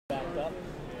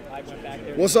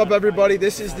What's up, everybody?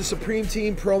 This is the Supreme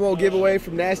Team promo giveaway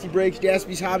from Nasty Breaks,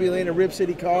 Jaspy's Hobbyland, and Rip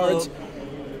City Cards.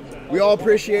 We all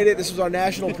appreciate it. This was our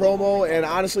national promo, and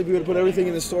honestly, if we would have put everything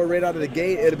in the store right out of the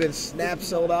gate, it would have been snap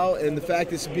sold out, and the fact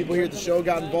that some people here at the show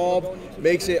got involved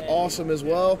makes it awesome as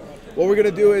well. What we're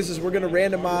going to do is we're going to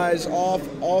randomize off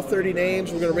all 30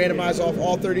 names. We're going to randomize off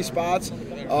all 30 spots.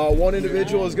 One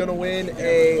individual is going to win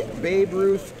a Babe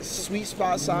Ruth Sweet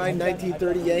Spot signed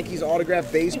 1930 Yankees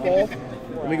autographed baseball.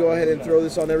 Let me go ahead and throw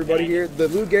this on everybody here. The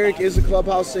Lou Gehrig is the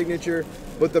clubhouse signature,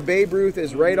 but the Babe Ruth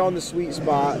is right on the sweet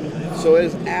spot, so it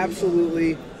is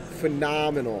absolutely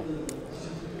phenomenal.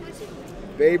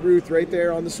 Babe Ruth right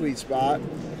there on the sweet spot.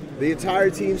 The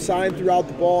entire team signed throughout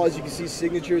the ball. As you can see,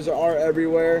 signatures are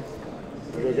everywhere.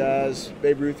 There we go, guys.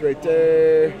 Babe Ruth right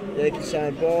there. Yankee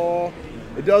signed ball.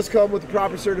 It does come with the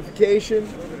proper certification,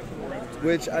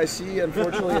 which I see,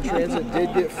 unfortunately, in transit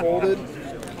did get folded.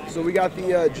 So we got the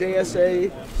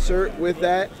JSA cert with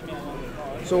that.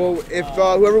 So if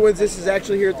whoever wins this is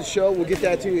actually here at the show, we'll get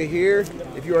that to you here.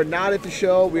 If you are not at the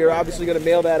show, we are obviously going to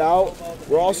mail that out.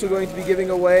 We're also going to be giving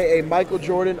away a Michael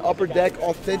Jordan Upper Deck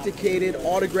authenticated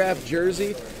autographed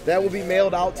jersey. That will be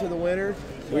mailed out to the winner.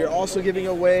 We are also giving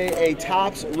away a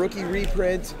Topps rookie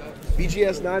reprint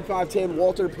BGS 9510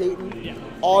 Walter Payton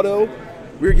auto.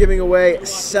 We're giving away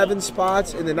 7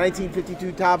 spots in the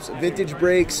 1952 Topps Vintage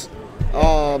Breaks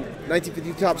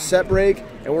 1952 Topps set break,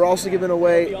 and we're also giving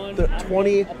away the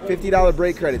 $20 $50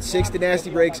 break credits, 6 to Nasty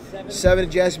Breaks, 7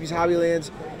 to Jaspy's Hobbylands,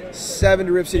 7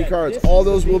 to Rip City Cards. All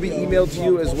those will be emailed to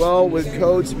you as well with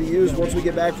codes to be used once we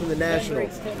get back from the National.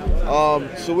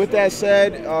 So with that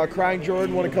said, Crying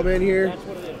Jordan want to come in here.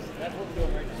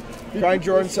 Crying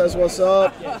Jordan says what's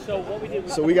up.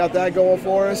 So we got that going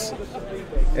for us.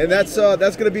 And that's going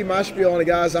to be my spiel on it,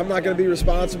 guys. I'm not going to be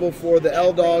responsible for the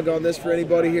L-Dog on this for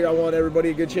anybody here. I want everybody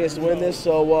a good chance to win this.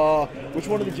 So which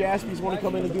one of the Jaspys want to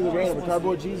come in and do the random?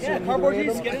 Cardboard Jesus? Yeah, Cardboard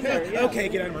Jesus, get in there. Yeah. Okay,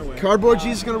 get out of my way. Cardboard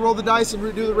Jesus is going to roll the dice and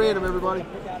do the random, everybody.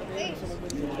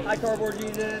 Hi, Cardboard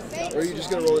Jesus. Or are you just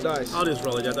going to roll the dice? I'll just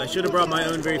roll the dice. I should have brought my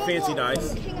own very fancy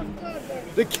dice.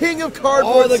 The King of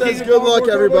Cardboard says good luck,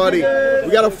 everybody.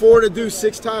 We got a 4 to do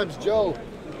 6 times. Joe,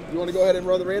 you want to go ahead and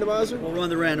run the randomizer? We'll run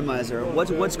the randomizer.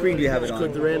 What screen do you have it on?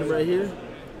 Click the random right here.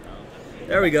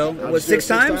 There we go. What, 6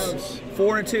 times?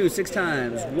 4 and 2, 6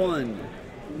 times. 1,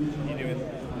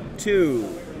 2,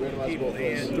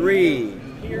 3,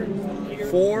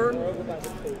 4,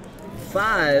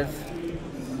 5,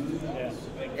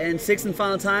 and 6th and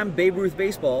final time, Babe Ruth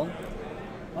baseball.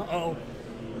 Uh-oh.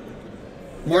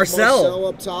 Marcel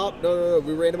up top. No.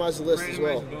 We randomized the list as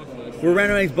well. We're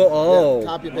randomizing both. Oh. Yeah,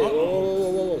 copy and paste.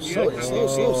 Whoa.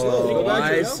 Slow. Go back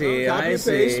I here. see. Copy I and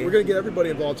see. paste. We're going to get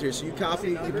everybody involved here. So you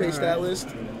copy, you paste that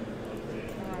list.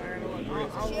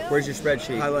 Where's your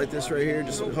spreadsheet? Highlight this right here.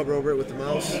 Just hover over it with the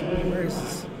mouse. Where is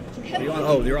this?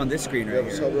 You're on this screen right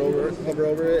Just here. hover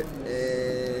over it,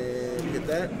 and hit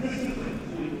that.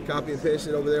 Copy and paste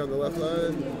it over there on the left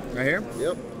line. Right here?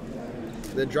 Yep.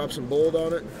 Then drop some bold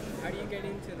on it.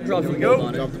 Drop some gold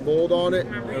on it. Drop the bold on it.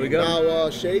 There we go. Now,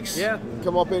 Shakes. Yeah.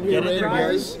 Come up in here,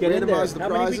 randomize. Randomize the How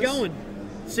many prizes. we going?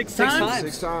 6 times?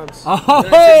 6 times.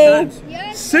 Oh!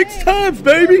 6 times,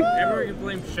 baby! Everyone can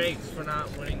blame Shakes for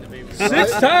not winning the baby.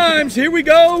 6 times. Here we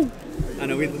go. I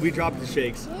know we dropped the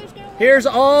shakes. Here's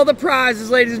all the prizes,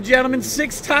 ladies and gentlemen.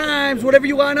 6 times. Whatever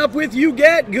you line up with, you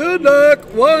get. Good luck.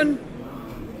 1,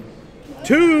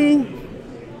 2,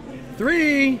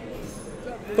 3,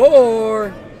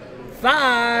 4,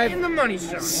 5, In the money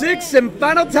shot. 6, and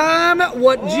final time,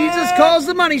 what Jesus calls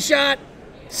the money shot.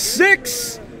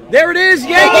 6. There it is.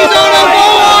 Yankees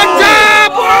on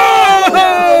top.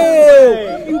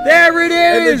 Oh! There it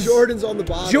And then is. Jordan's on the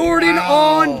bottom. Jordan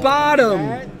on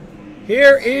bottom.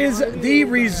 Here is the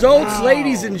results,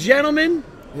 ladies and gentlemen.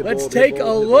 Let's take a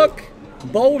look.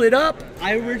 Bold it up.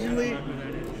 I originally...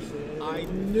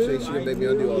 Shakes, you can make me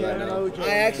undo all that now. I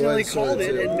accidentally called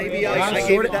it, and maybe I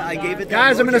gave it that.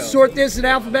 Guys, I'm going to sort this in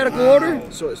alphabetical order.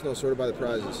 Sorted by the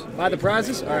prizes. By the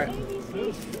prizes? All right.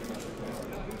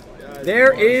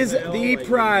 There is the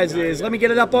prizes. Let me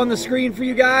get it up on the screen for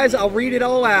you guys. I'll read it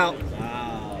all out.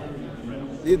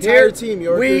 The entire team,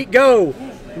 Yorker. We go.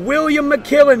 William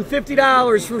McKillen,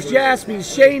 $50 for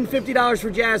Jaspys. Shane, $50 for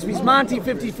Jaspys. Monty,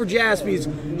 $50 for Jaspys.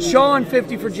 Sean,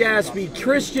 $50 for Jaspy.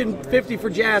 Christian, $50 for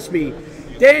Jaspy.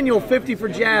 Daniel, $50 for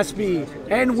Jaspy.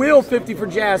 And Will, $50 for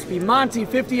Jaspy. Monty,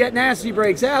 $50 at Nasty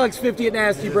Breaks. Alex, $50 at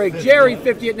Nasty Break. Jerry,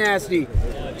 $50 at Nasty.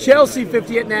 Chelsea,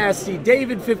 $50 at Nasty.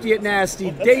 David, $50 at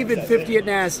Nasty. David, $50 at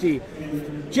Nasty.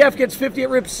 Jeff gets 50 at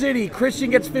Rip City. Christian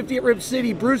gets 50 at Rip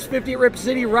City. Bruce, 50 at Rip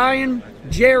City. Ryan,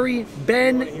 Jerry,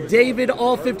 Ben, David,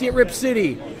 all 50 at Rip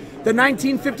City. The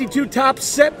 1952 top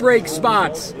set break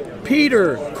spots: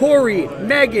 Peter, Corey,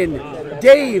 Megan,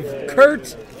 Dave,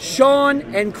 Kurt, Sean,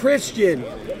 and Christian.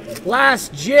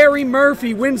 Last, Jerry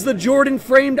Murphy wins the Jordan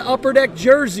framed Upper Deck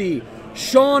jersey.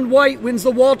 Sean White wins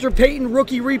the Walter Payton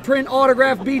rookie reprint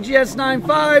autograph BGS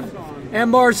 95.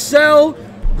 And Marcel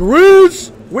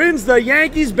Gruz wins the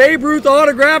Yankees Babe Ruth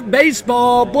autograph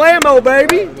baseball. Blammo,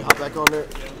 baby. Hop back on there.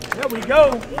 There we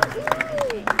go.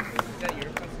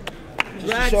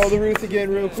 Just show the Ruth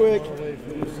again real quick.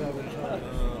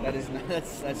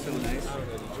 That's so nice.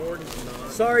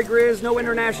 Sorry, Grizz, no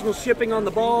international shipping on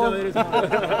the ball.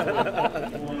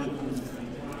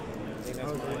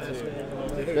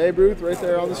 Babe Ruth right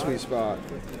there on the sweet spot.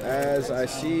 As I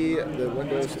see the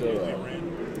window still up.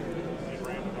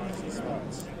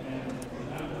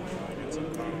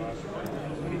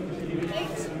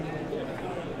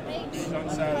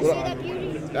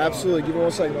 Absolutely. Give me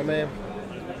 1 second, my man.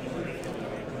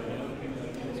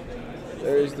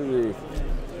 There's the Ruth.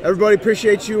 Everybody,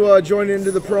 appreciate you joining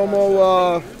into the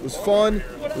promo. It was fun.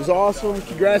 It was awesome.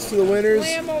 Congrats to the winners.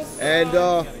 And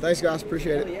thanks, guys.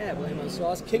 Appreciate it. Yeah, Blammo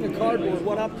sauce. King of cardboard.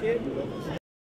 What up, kid?